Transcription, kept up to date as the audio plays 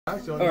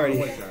Alrighty.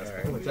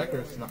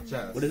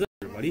 What is up,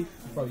 everybody?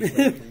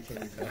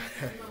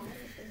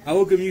 I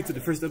welcome you to the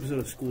first episode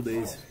of School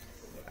Days.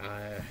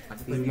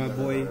 This is my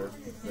boy,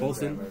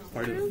 Bolson,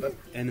 part of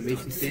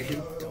Animation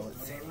Station. Don't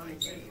say my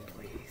name,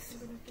 please.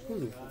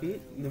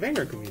 The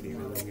Vanguard community,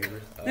 really,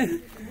 gamer.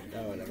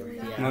 No, whatever.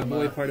 Yeah, My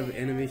boy, part of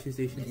Animation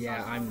Station.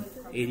 Yeah, I'm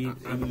 80.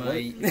 I'm a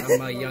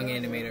young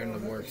animator in the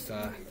works.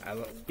 I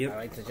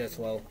like to just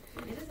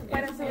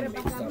animate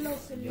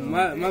stuff.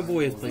 My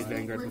boy has played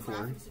Vanguard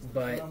before,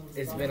 but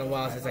it's been a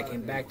while since I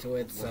came back to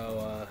it,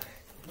 so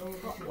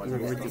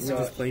we're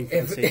just playing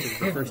for the sake of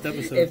the first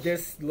episode.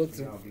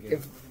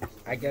 If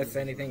I guess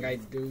anything I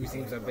do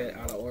seems a bit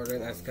out of order,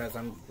 that's because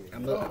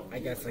I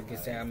guess like you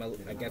say, I'm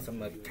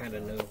kind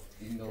of new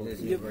to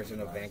this new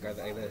version of Vanguard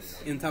like this.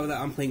 And on top of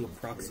that, I'm playing with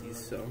proxies,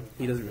 so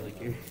he doesn't really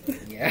care.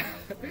 Yeah.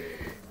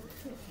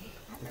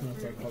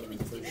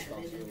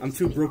 I'm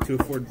too broke to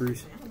afford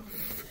Bruce.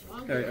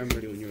 Alright, I'm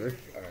ready when you are.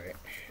 Alright.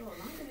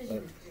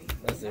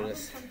 Let's do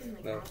this.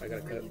 No, I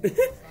gotta cut.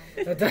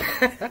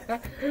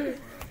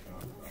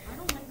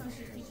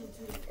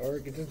 Or we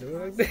could just do it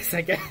like this,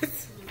 I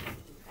guess.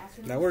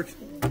 That works.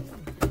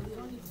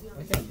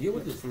 I can't deal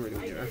with this. I'm ready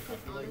when you are.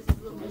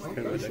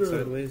 Kind of deck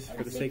sideways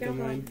for the sake of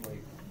my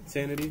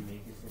sanity.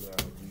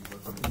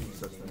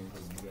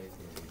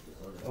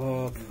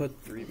 Oh, put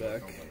 3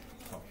 back.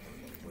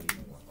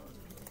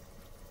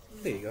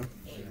 There you go.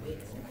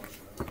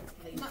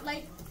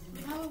 Like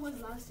how it was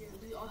last year,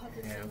 we all had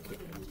to. Yeah,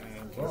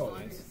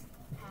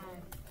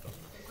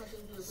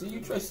 See, you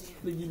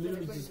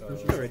literally just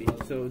push it.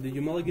 Alrighty. So, did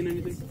you mulligan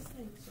anything?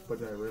 But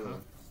did I really?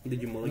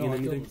 Did you mulligan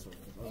anything?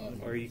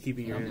 Or are you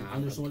keeping your hand?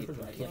 I'm just one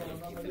person. I can't.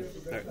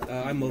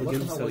 Alright, I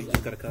mulligan, so you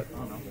just gotta cut.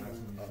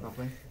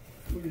 Nothing.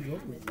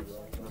 Nothing.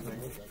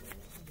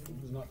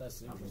 It's not that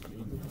simple.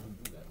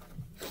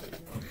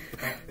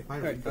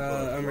 Alright,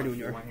 I'm ready when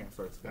you are.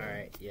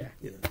 Alright, yeah.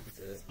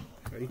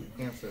 Ready?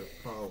 Answer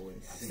probably.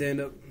 Stand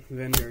up,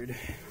 Vanguard.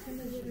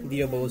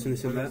 Diabolus in the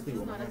sim.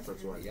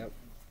 Yep.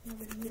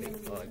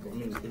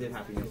 It did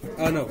happen yesterday.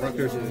 Oh no, rock,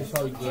 paper, scissors.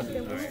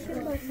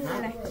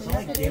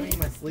 I'm jamming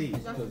my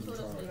sleeve.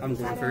 I'm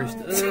going first.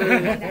 You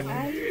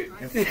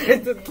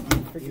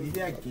did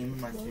that game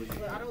in my sleeve.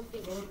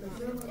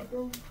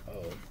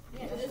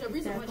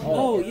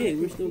 Oh yeah,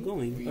 we're still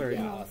going. Alright.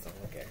 Awesome,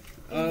 okay.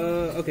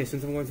 Okay,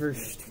 since I'm going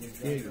first,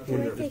 I'm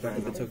going to put this back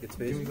into token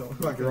space.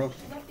 Draw.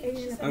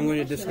 I'm going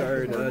to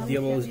discard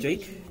Diabolus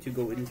Jake to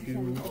go into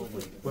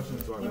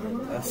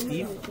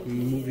Steve,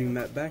 moving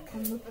that back,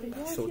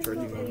 soul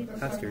charging on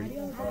past turn.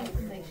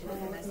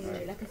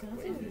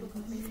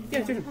 Yeah,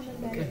 it's your turn.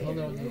 Okay, hold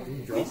on.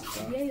 Draw.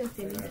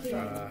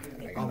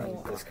 I gotta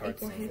discard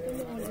some.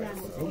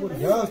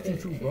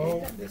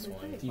 This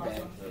one.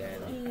 Teabag.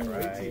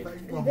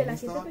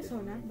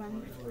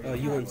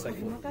 Right. You won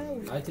second.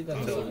 I think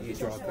that's So you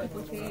draw a card.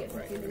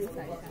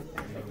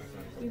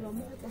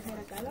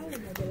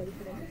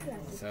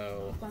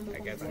 So I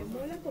guess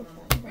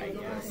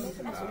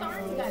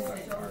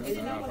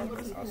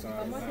also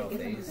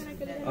days.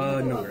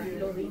 No.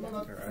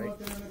 Alright.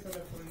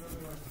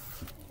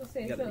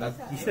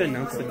 You should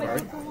announce the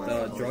card. The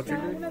draw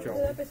trigger. Draw.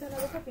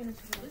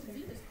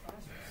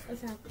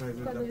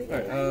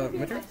 Alright,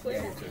 my turn?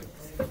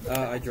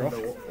 I draw.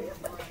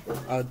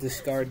 I'll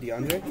discard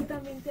DeAndre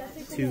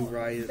to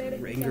rise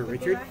Anger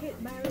Richard.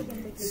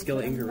 Skill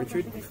Anger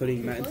Richard,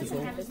 putting Matt into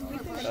soul,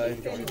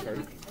 and drawing a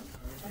card.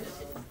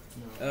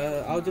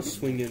 I'll just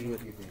swing in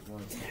with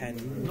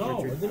 10. No,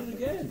 I did it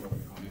again.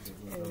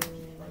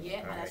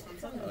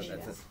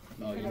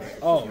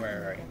 Oh,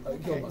 right. I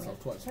killed myself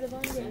twice.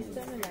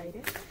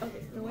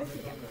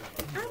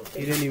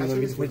 You didn't even let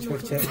me switch my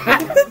chat.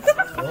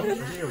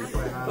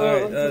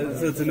 Alright,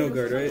 so it's a no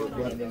guard, right?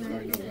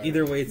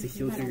 Either way, it's a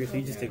heal trigger, so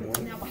you just take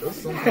one.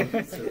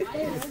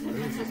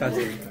 That's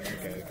it.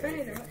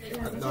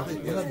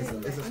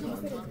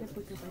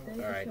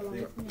 Alright.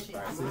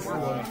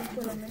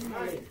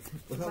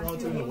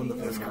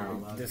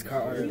 This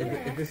card.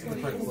 If this is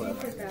the card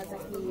left.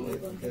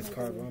 This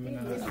card woman.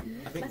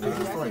 I think this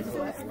is right.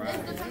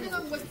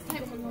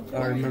 I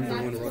remember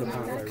when Rhoda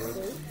Pound I wrote.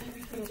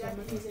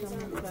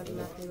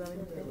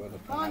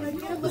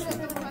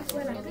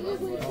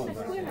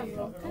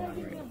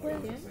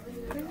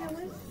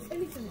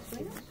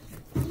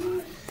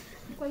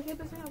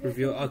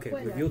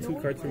 Reveal 2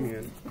 cards from your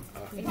hand.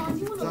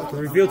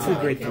 Reveal 2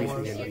 great things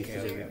from your hand.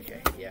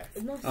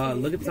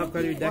 Look at the top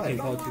card of your deck and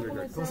call it 2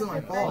 regards. This is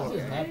my fault.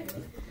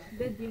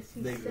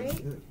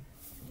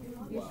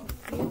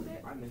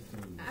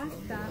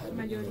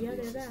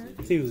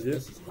 Seems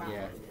legit.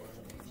 Yeah.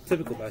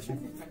 Typical Bastion.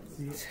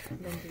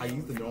 I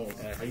use the normal.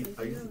 I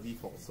use the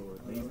default sword.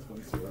 I use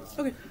 20 swords.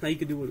 Okay, now you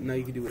can do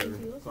whatever.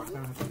 So I kind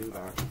of have to do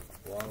that.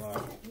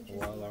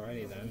 Well,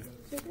 alrighty then.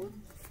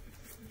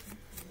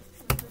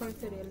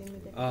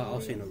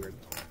 I'll say no grid.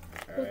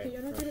 Alright.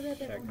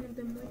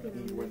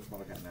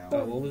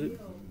 What was it?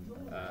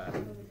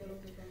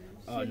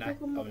 Oh, 9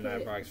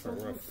 bucks for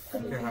roof.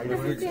 Okay, how you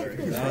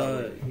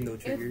doing? No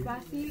trigger.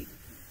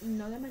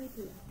 No de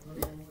manipular.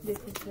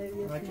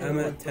 I'm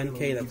at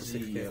 10k, that's a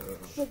 6k.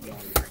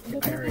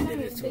 I already did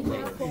it too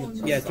late.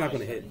 Yeah, it's not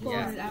going to hit.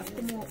 Yeah.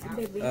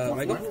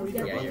 Michael?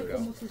 Yeah, you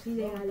go.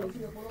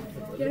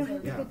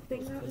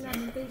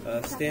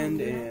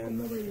 Stand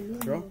and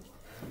draw.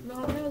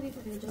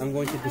 I'm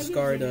going to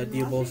discard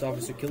Diabol's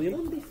Officer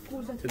Killian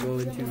to go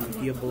into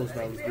Diabol's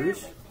Valley's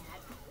Bruce.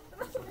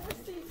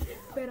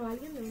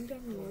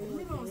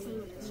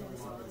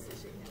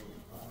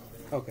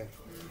 Okay.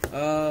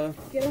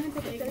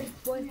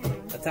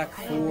 Attack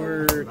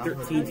for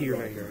 13 to your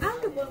Vanguard.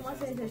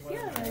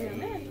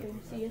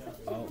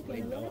 Oh,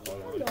 wait, no,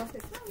 hold on.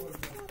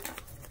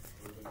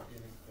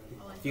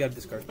 You gotta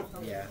discard.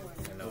 Yeah,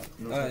 I know.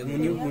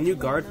 When you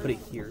guard, put it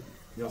here.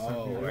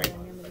 Oh, right.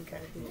 Okay.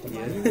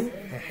 Yeah.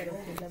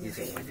 You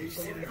say when you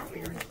sit it over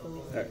here.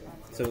 Alright.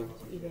 So,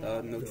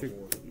 no trigger.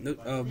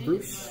 No,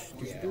 Bruce,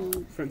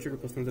 front trigger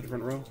plus 1 to the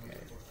front row.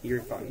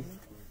 You're fine.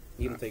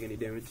 You don't take any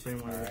damage.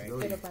 Alright.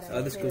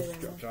 This goes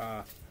to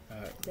draw.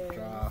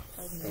 Draw.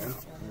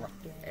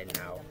 And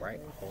now,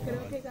 right? Hold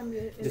on.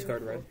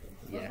 Discard red.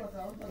 Yeah.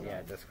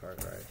 Yeah,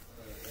 discard right.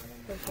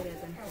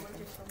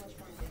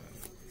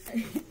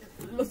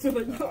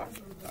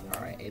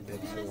 Alright, a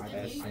big soul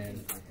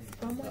action.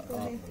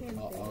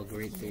 All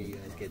great 3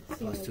 units get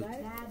plus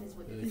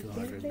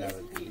 200. That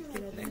would be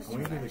next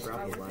one.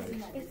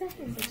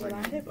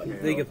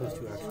 They get plus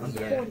 2 actions.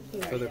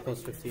 So they're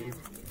plus 15.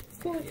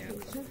 Yeah. So that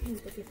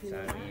means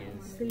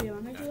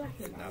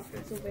now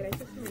 15.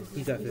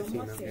 He's at 15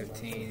 now.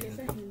 15.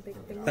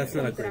 That's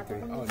not a great 3.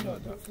 Oh, no.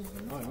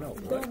 Oh, no.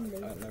 What?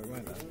 Never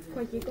mind that.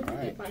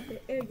 Alright.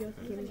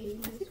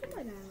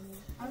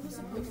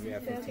 We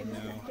have 15 now.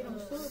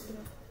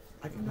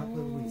 I cannot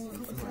believe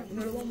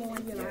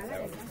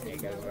You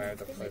guys will have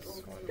to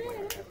plus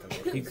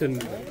 1. You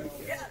couldn't.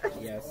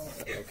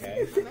 Yes.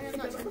 Okay.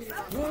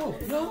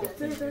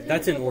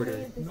 That's in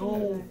order.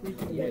 No.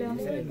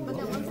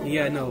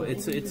 Yeah, no,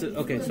 it's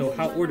okay. So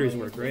how orders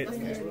work, right?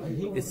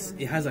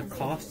 It has a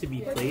cost to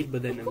be played,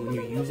 but then when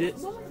you use it,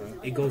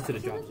 it goes to the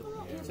drop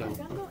zone. So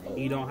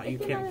you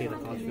can't pay the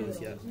cost for this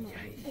yet.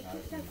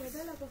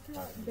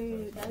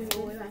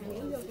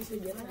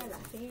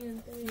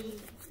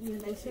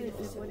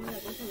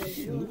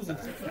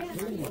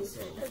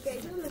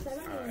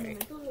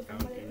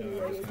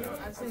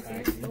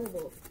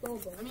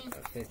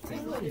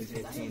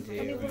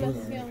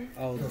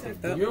 I'll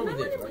take that.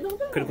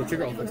 Critical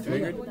trigger, I'll flex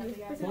 200.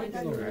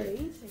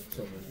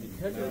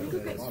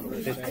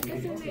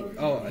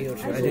 Oh, I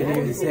didn't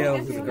even say I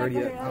was the guard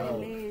yet.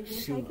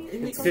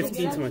 It's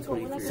 15 to my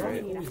 23,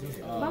 right?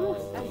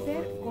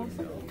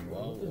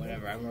 Well,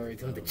 whatever. I'm already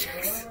doing the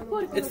checks.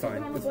 It's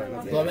fine. It's fine.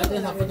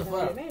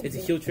 It's a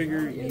heal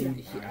trigger.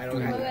 I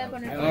don't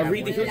have.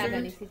 Read the heal trigger.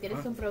 Dani, si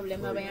tienes un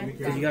problema, ven aquí.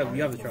 Because you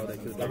have the trial deck.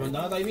 La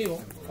mandaba ahí mismo.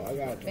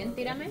 Ven,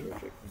 tírame.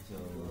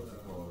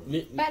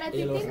 Para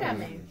ti,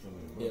 tírame.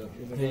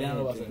 Ya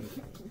no va a ser.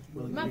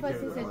 Más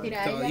fácil se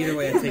tira So ella. either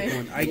way, I take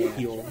one. I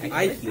heal.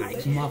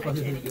 Más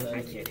fácil que I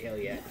can't heal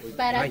yet.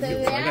 Para que I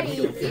veas got y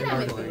healed.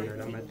 tírame.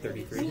 I'm at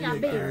 33. Mira,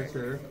 ve.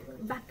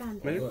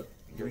 Bastante.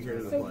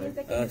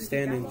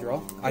 Stand and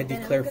draw. I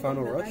declare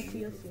final rush.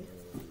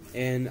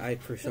 And I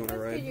persona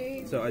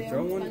ride. So I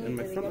draw one, and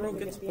my front row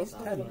gets plus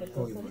 10.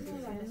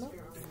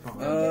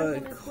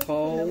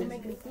 Call.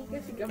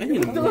 I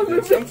need to move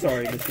this. I'm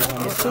sorry, Mr.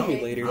 Thomas. Tell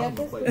me later. I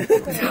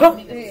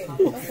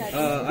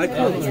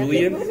call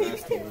Julian.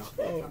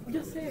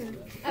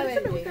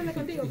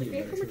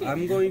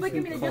 I'm going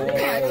to call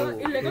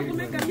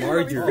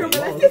Marjorie.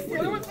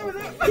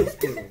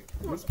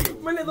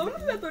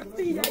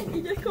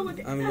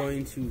 I'm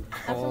going to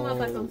Haz un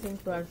mapa call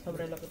conceptual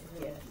sobre lo que tú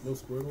quieras.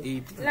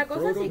 La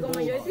cosa así como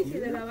yo Proto dije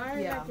de la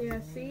barra, que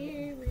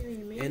así,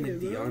 and a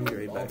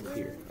DeAndre back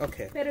here.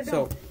 Okay, pero no,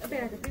 so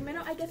espérate,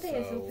 primero hay que hacer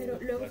eso, pero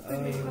luego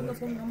cuando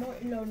pongamos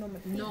los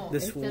nombres. No,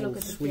 this este es lo will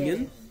que tú swing quieres.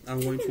 in. I'm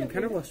going to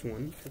counterblast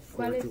 1 for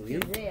 ¿Cuál es tu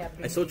Julian. idea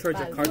I still charge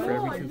a card for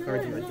every 2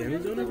 cards in my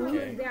damage zone.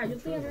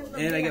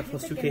 And I get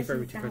plus 2k for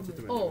every 2 cards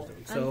in my Oh,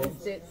 damage zone. So,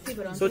 antes de, sí,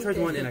 pero still antes charge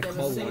de 1 and I eso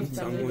call tenemos 1.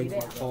 So I'm going to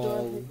idea. call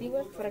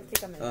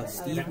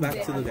Steve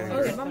back to the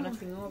Vanguard. Personas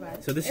sin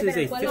hogar. So this is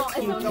a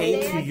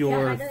 15k to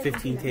your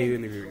 15k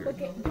in the rear.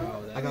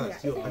 I got a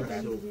steal.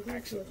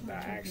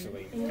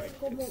 Actually, like,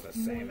 it's the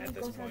same at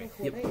this point.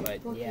 Yep. But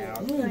yeah,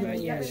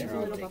 sure,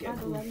 I'll take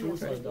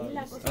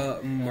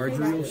it.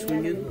 Marjorie will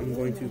swing in. I'm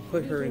going to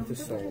put her into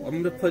soul. I'm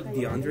going to put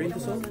DeAndre into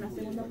soul.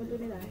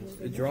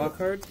 Draw a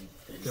card.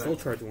 Soul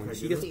charge 1.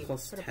 She gets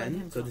plus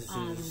 10. So this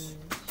is.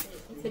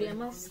 Sería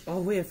más.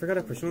 Oh wait, I forgot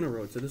a persona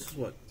road. So this is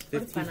what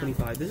 15,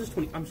 25. This is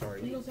 20. I'm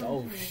sorry.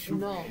 Oh, shoot.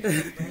 No.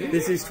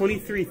 This is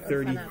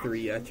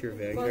 2333 at your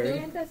Vanguard.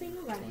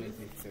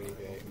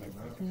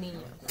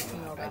 Niños sin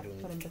hogar,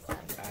 para empezar.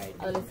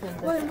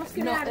 Adolescentes. Podemos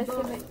No, crear es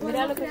dos. que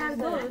mira lo que Crear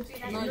sucede. dos.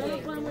 No No lo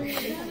llega. podemos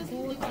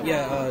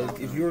Yeah,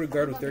 if you were to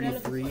guard with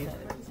 33,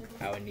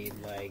 I would need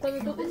like. Cuando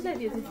tú cumples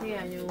 16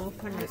 años, un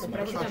orfanato,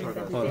 prácticamente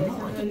así te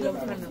dicen el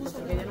orfanato,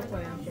 porque ya no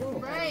juegan.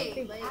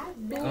 Right. Like,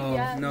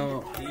 Oh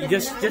no,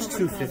 just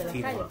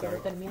 215. Pero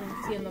terminan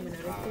siendo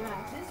menores de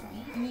edad.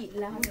 Y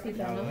las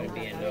hospitas no son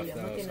ellos,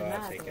 no tienen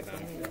nada que ver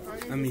con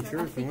ellos. I mean,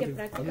 sure, if you Así que want to.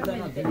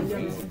 prácticamente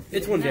ellos,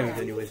 It's one damage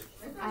anyways.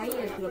 ahí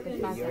es lo que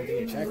pasa.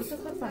 Muchos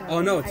orfanatos,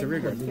 Oh no, it's a hay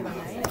rigor. niños que van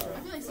a eso.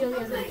 Y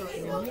obviamente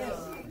tienen miedo.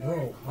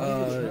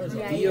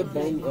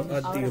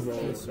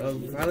 Diabolos.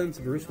 Violence,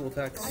 brutal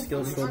attacks,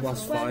 skill, soul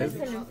loss ¿Cuál es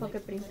 5. el enfoque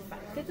principal?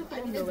 ¿Qué tú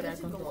quieres lograr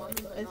con todo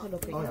esto? Eso es lo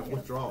que Oh, yeah, yo quiero.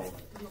 withdrawal.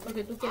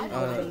 Porque tú quieres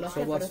volverlo a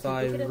hacer, Soul loss pero si tú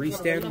 5, quieres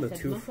restand volverlo a the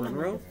hacer, 2 no front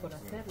solamente row. es por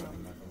hacerlo.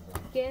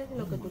 ¿Qué es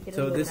lo que tú quieres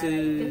So lograr? this ¿Qué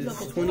es lo is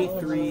que tú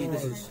 23,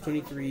 this is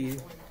 23,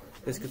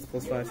 this gets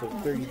plus 5, so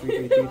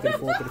 33, 33,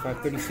 34,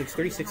 35, 36,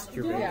 36 is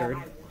your Vanguard.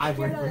 I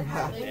went for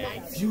half.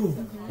 You.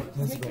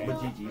 Let's go. But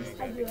GG's.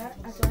 Ayudar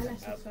a todas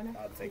las personas.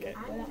 I'll take it.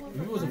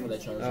 Maybe it wasn't for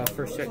that charge.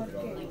 First check,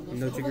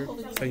 no trigger.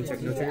 Second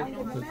check, no trigger.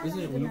 But isn't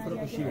it when you put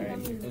up a shield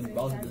and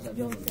Bowser does that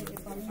thing?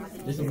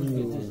 This is when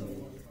you get this.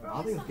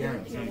 I think it's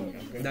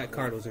guaranteed. That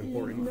card was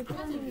important. No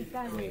quiero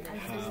limitarme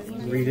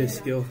al Read his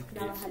skill.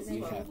 trabajar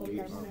de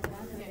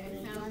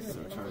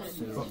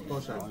Go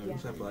shot. Go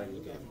shot black.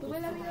 Tuve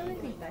la vida de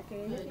Rita,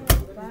 que ella tiene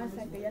su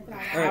casa, que ella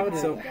trabaja. Alright,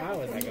 so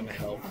How is that gonna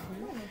help?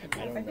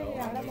 I don't know.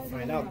 I'm gonna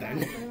find out then.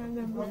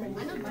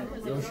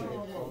 Yoshi.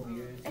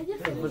 Ella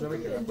es feliz,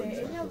 ella, bueno,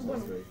 ella es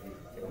feliz.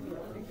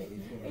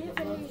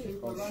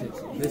 Oh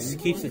shit. this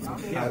keeps its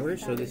power,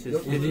 so this is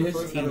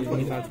 15,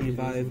 25,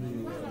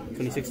 25,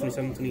 26,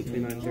 27, 28,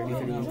 29, 30,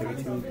 31,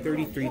 32,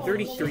 33,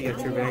 33 at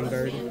your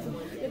Vanguard.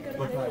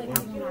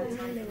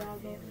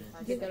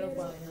 Que te lo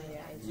puedo añadir.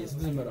 Yes, it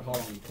doesn't matter how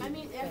long you play. I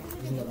mean, It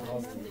doesn't matter how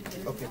long.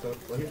 Okay, so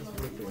here's the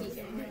split thing.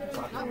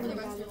 not for the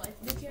rest of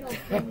your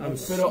life. I'm Pero oh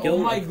skill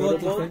my god,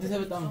 tus affordable. frentes se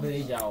ven tan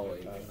bella hoy.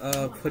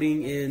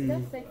 Putting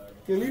in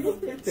Qué lindo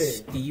este.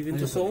 Steve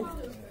into soul.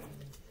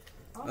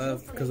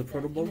 Because of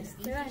portable,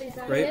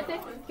 right?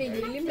 Fíjate que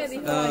Jaylee me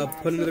dijo,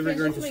 Put another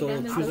rigor into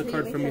soul. Choose a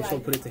card from your soul,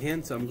 put it to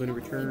hand. So I'm going to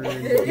return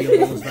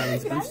Diabol's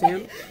Violence Boost to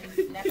hand.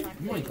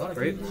 Oh my god.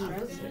 Right?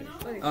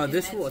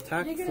 This will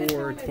attack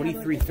for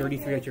 23,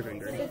 33 at your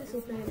Vanguard. You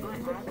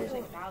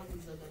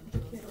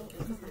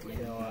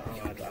know what?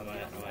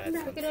 I'm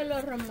yo quiero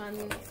lo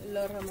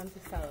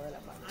romantizado de la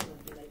parte.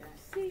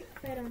 Sí,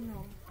 pero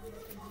no.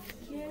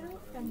 Quiero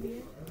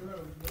también.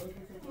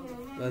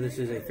 This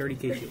is a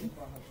 30k shield.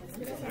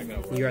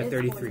 You're at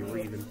 33, we're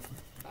even.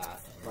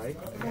 Right?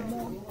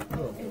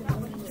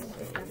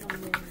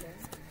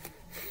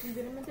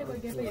 Sinceramente,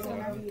 cualquier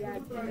persona vida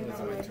tiene que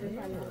saber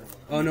preparar.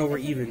 Oh no, we're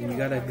even. You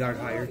gotta guard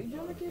higher. Yo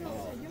no quiero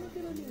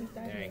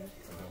limitar. Dang.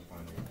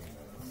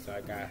 So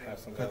I gotta have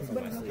some else on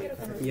my sleeve.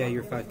 Yeah,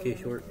 you're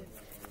 5k short.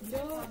 Yo,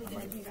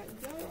 mira,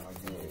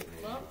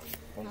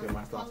 Okay,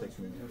 my stop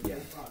section. Yeah.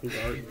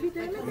 Guard.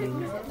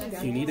 literalmente,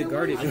 If you need to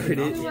guard it, guard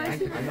it.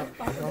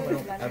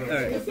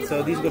 Alright,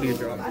 so these go to your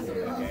draw.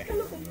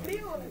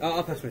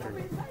 I'll pass my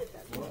turn.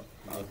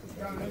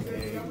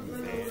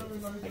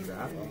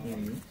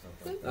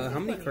 How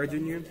many cards are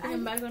in here? Sin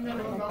embargo, no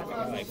lo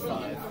comparto. Like 5.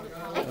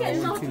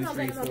 1, 2,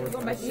 3, 4,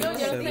 5, 6,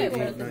 7,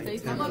 8, 9,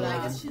 10,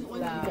 11.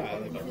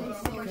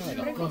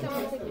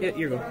 Yeah, here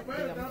you go.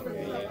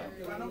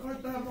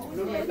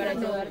 Para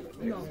ayudar,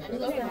 no,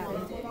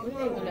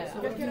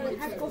 yo quiero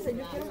dejar cosas,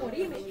 yo quiero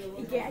morirme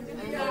y que haya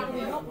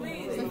no,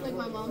 It's like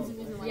my mom's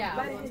using like ya,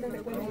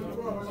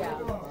 ya,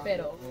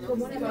 pero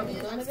como ¿dónde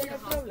viene el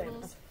problema?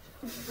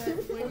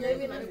 ¿Dónde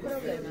viene el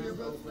problema?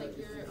 like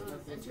your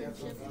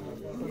internship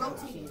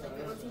rotation, like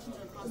your rotations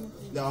are possible.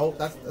 No,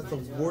 that's the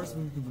worst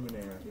move you can do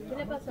in there. ¿Qué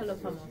le pasa a los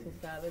famosos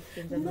cada vez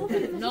que intentan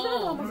salir? No,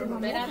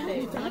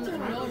 espérate, no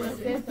es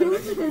eso. No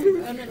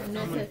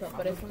es eso,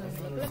 por eso no es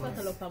eso. ¿Qué le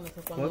pasa a los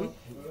famosos cuando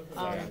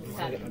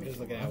salen? I'm just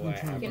looking at what I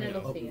have. ¿Quiénes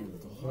los siguen?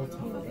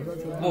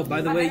 Oh,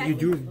 by the way, you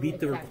do beat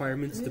the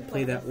requirements to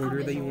play that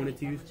order that you wanted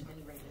to use.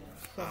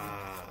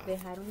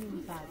 Dejar un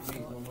impacto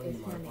es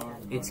manera.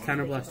 It's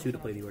Counterblast 2 to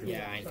play the order.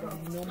 Yeah, I know.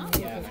 No muy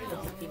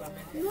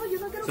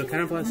positivamente. So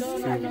Counterblast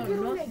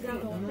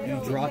 2,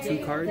 you draw 2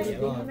 cards,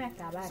 Déjame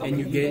acabar. and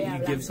you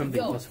give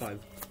something plus 5.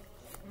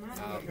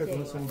 I'll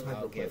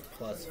get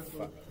plus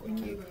 5.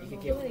 You can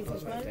give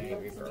plus 5 to any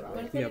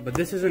reaper. Yeah, but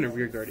this isn't a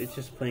rear guard, it's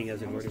just playing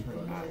as an order.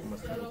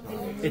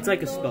 It's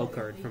like a spell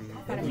card from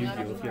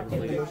Yu-Gi-Oh! If you ever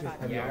played it.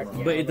 Yeah,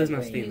 But it does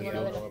not stay in the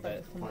field.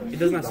 It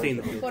does not stay in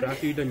the field. So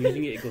after you're done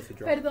using it, it goes to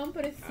draw. Perdón,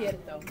 pero es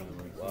cierto.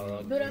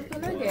 Durante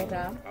una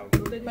guerra,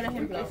 por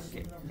ejemplo,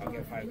 I'll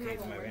get 5k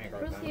to my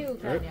Vanguard. Rusia y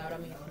Ucrania ahora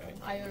mismo,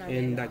 hay una And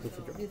guerra. that goes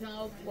to draw. Dicen,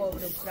 oh,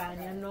 pobre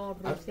Ucrania, no,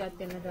 Rusia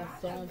tiene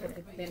razón,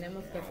 porque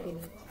tenemos que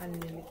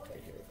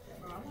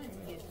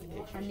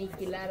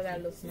aniquilar a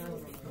los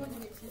nazis.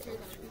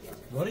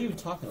 What are you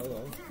talking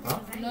about?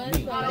 No es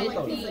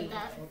sobre ti,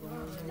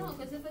 No,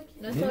 because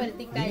if no es sobre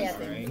ti,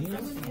 cállate. Right?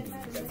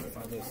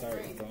 I'll just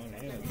start going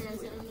in.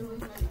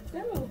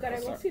 déjame buscar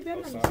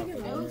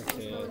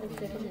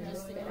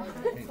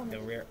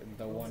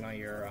The one on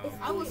your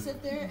I will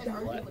sit there and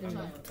argue with you.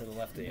 to the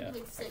left of you.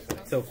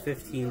 So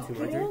 15 to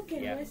Ledger. Creo que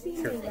no es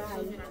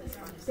ilegal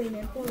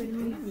tener poder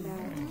militar.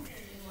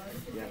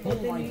 Oh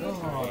my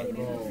god,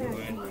 bro.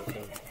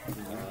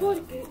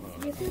 Porque,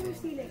 y eso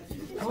es ilegal.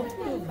 How do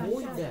you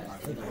avoid that?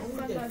 Like,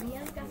 Cuando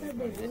habían casas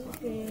de buques,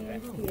 que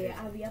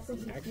había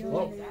posiciones,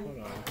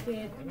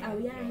 que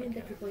había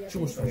gente que podía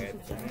tener su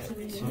ejército.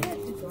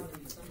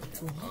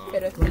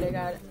 Pero es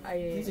ilegal.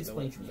 please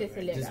explain to me. Es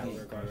ilegal.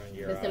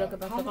 Desde lo que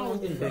pasó con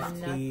los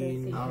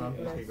nazis.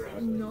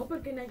 No,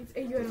 porque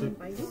ellos eran un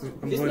país.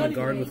 I'm going to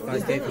guard with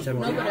 5K for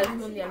No, 17. pero es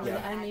mundial.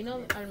 Al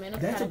menos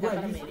para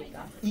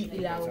América. Y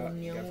la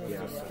Unión Europea.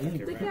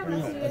 ¿De qué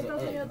hablas si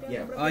Estados Unidos tiene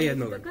su propio Ah, yeah,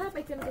 no. ejército? Cada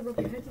país tiene su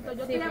propio ejército.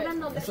 Yo estoy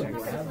hablando de una persona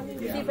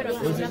individual. Sí, pero si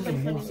una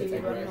persona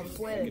individual no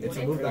puede.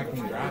 Critical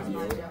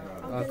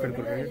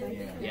trigger.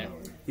 Yeah.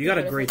 You got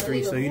a grade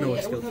 3, so you know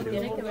what skill to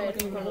Tiene do. que ver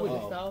con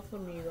los Estados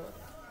Unidos.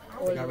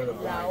 O la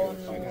ONU.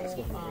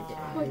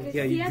 Porque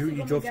Yeah, si you así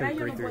drove como for quiera, yo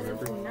grade no 3, puedo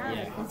remember?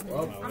 nada.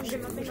 Aunque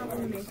no tengamos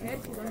un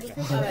ejército.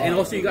 Entonces, And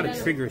also you got a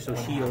trigger, so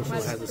she also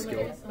has a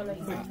skill.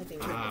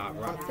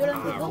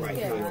 Durante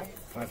búsqueda,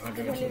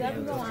 en realidad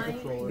no hay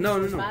No.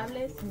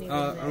 culpables ni I'm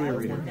gonna read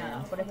vulnerables,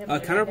 nada. Por ejemplo,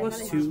 it. Counter en el plus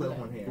tema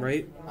 2, de-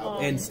 right?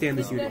 And stand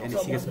this unit, and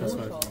she gets plus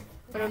 5.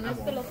 Pero no es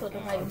que los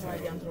otros ahí no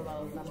hayan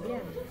robado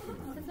también.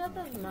 Se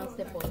trata más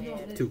de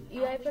poder. Two. Y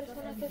hay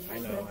personas que sí,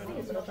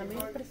 pero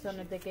también hay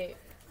personas de que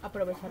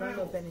aprovecharon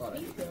los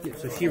beneficios. Yeah,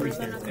 so she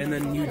restands. And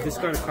then you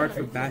discard a card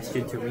for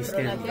Bastion to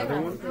restand the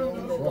other one.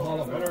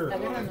 La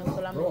guerra no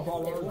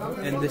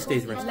solamente. And this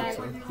stays rested,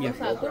 so O yeah.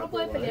 sea, tú no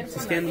puedes pelear To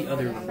con stand the alguien.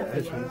 other one.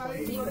 This one.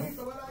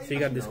 So you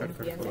got to discard a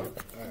card for it.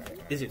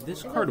 Is it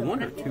this card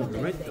 1 or 2?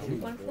 Right?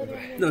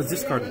 No, it's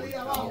this card 1.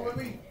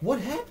 What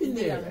happened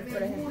there?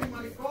 Por ejemplo,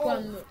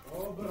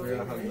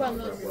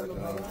 cuando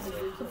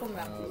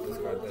supongamos,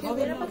 si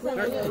hubiera pasado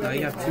algo, Now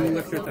you have 2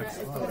 extra attacks.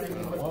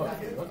 no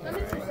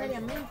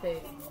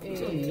necesariamente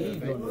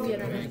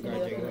hubieran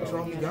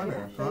escogido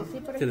sí,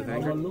 por To the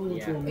ejemplo,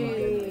 Vanguard.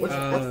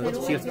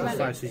 She gets plus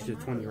 5, equivalente. so she's at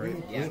 20, right?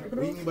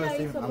 Rusia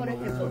hizo, por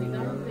ejemplo,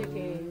 digamos de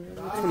que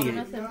las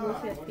personas en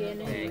Rusia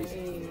tienen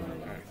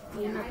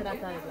una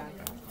trata de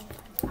blancas.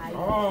 Ahí,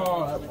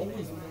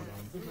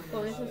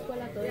 con esa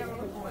escuela todavía no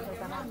se trata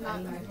para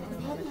acabar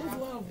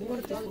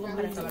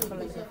con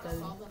la trata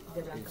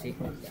de blancas.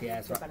 She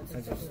has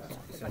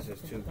since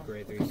there's 2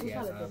 grade 3. She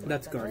has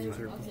That's Guardian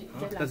Circle.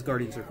 That's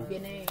Guardian Circle.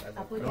 Viene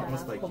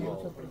apoyada como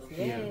su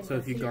presidente. Yeah, so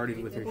if you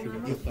guarded with her, she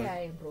would be ¿Qué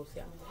hay en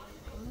Rusia?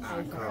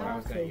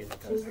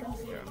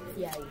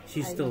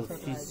 She's still,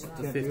 she's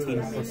the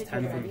 15 plus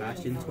 10 from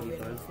Bastion,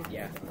 25.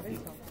 yeah.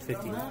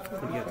 15.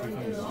 Yeah,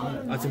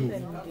 25. That's a move.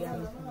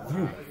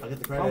 I get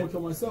the I credit. would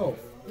kill myself.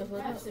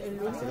 Nosotros, el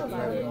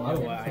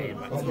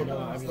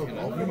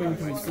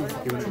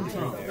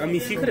único I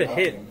mean, she could have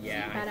hit.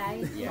 Yeah, I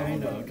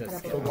know.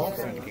 Just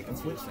trying to get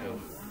confused now.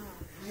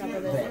 para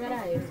poder llegar a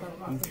eso,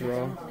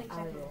 Draw.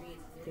 algo.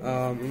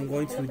 I'm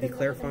going to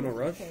declare Final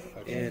Rush,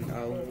 and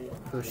I'll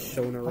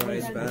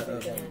personalize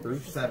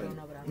Bruce. 7.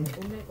 Un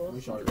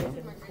negocio que nos da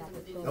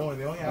todo. No,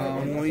 they only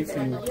have. I'm going to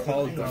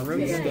call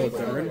Gunrim, still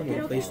Gunrim,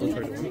 we'll play Slow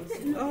Charge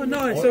 1. Oh no,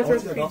 I still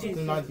charge PG.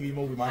 We might as well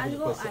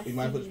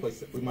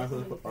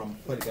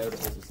play together, but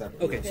also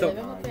separate. Okay, so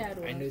Debemos crear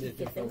uno I knew this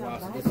que for a tenga while,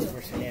 so varios this is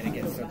for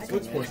shenanigans. So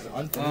Switch force is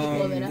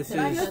unfinished. this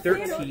is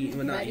 13,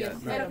 well not yet,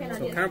 no.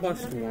 So Counter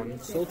Blast 1,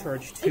 Soul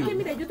Charge Es que 2.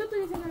 mira, yo te estoy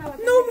diciendo la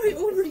batalla. No, my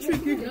over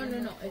trigger!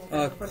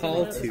 No.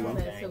 Call 2.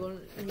 Según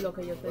lo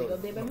que yo te digo,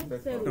 debemos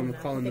ser I'm una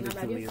calling que it a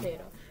tenga varios 2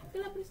 ceros. Que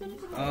la persona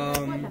se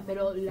recuerda,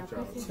 pero la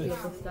posición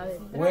está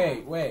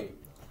detrás. Wait.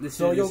 This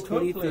So is your cook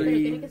Pero tiene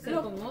 23, que ser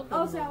con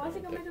otro. O sea,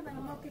 básicamente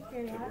tenemos que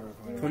crear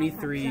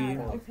 23,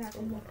 o sea,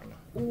 como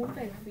un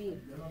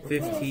perfil.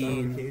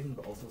 15,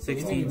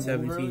 16,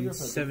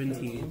 17,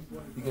 17.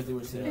 Because they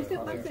were sitting Este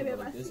on par se ve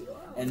like this. vacío.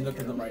 And look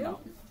at them right now.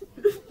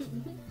 Le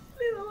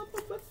daba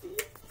por vacío.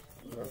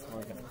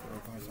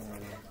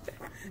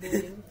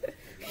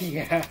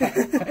 yeah.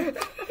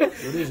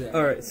 What is it?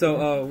 Alright,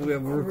 so we're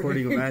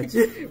recording a match.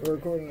 We're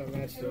recording a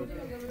match, dude.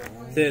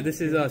 So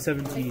this is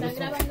 17.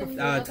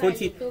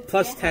 20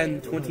 plus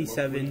 10,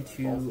 27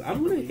 to.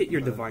 I'm gonna hit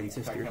your Divine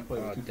Sister.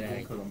 Oh,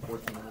 dang. Because I'm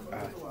 14.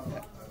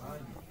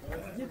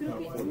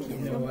 You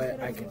know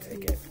what? I can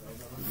take it.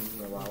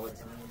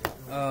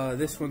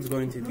 This one's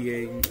going to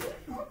be a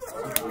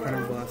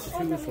Counter Blast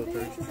 2, so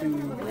there's 2.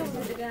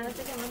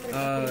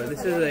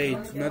 This is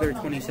another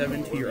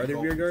 27 to your other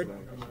rear guard.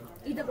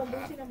 Y te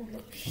convence una mujer.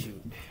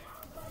 Shoot.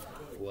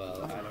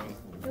 Well, I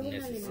don't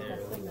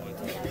necessarily want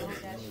to.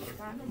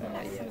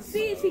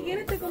 Sí, si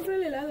quieres te compro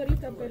el helado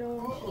ahorita, pero...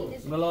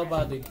 No lo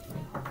para ti.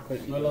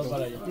 No lo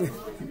para ella.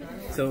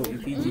 So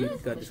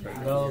PG got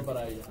discarded. No lo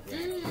para ella.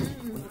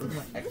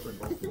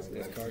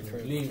 Discard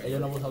trade. Link, ella es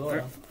una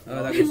abusadora.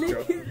 That gets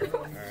draw.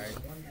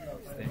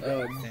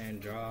 Alright.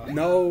 Stand draw.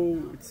 No,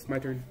 it's my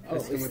turn. Oh,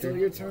 It's still it's my still turn.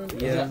 your turn?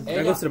 Yeah,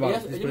 that goes to the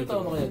bottom. Just Ella put no it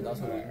estaba to con ella.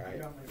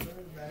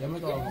 Alright. Ya me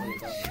acabo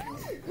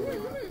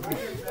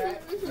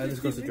de This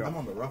goes to I'm drop.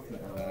 on the rough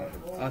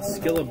now.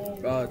 Skill of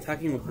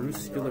attacking with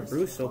Bruce. Skill of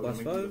Bruce. So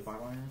 +5. 5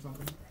 iron or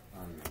something?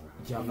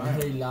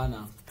 Llamaré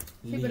Lana.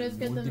 Sí, pero es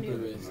que múltiples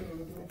también. veces.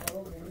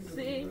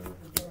 Sí.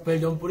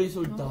 Perdón por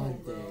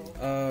insultarte.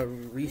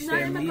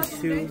 Restand these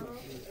two.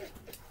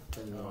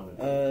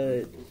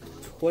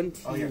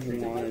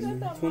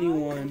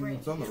 21,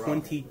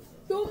 20,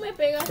 Tú me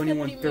pegaste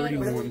 21, primero.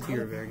 31 to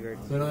your Vanguard.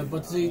 Pero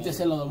después tú seguiste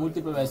haciendo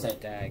múltiples veces.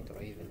 Stacked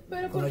or even.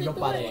 Pero Cuando porque yo tú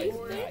paré. me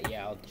diste.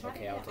 Yeah, I'll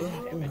take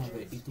Una damage.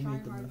 vez, y tú me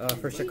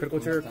First check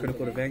critical trigger,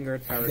 critical to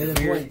Vanguard, power Desde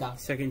to Fear. vuelta.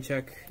 Second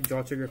check,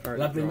 draw trigger, power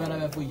La to draw. primera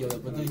vez fui yo,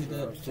 después tú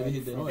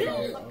dijiste no, ¿verdad?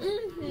 Tú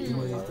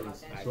me diste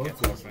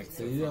dos veces,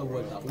 te di de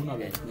vuelta una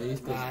vez, me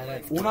diste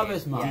una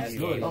vez más,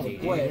 no, ¿verdad?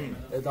 Después,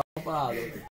 estaba parado.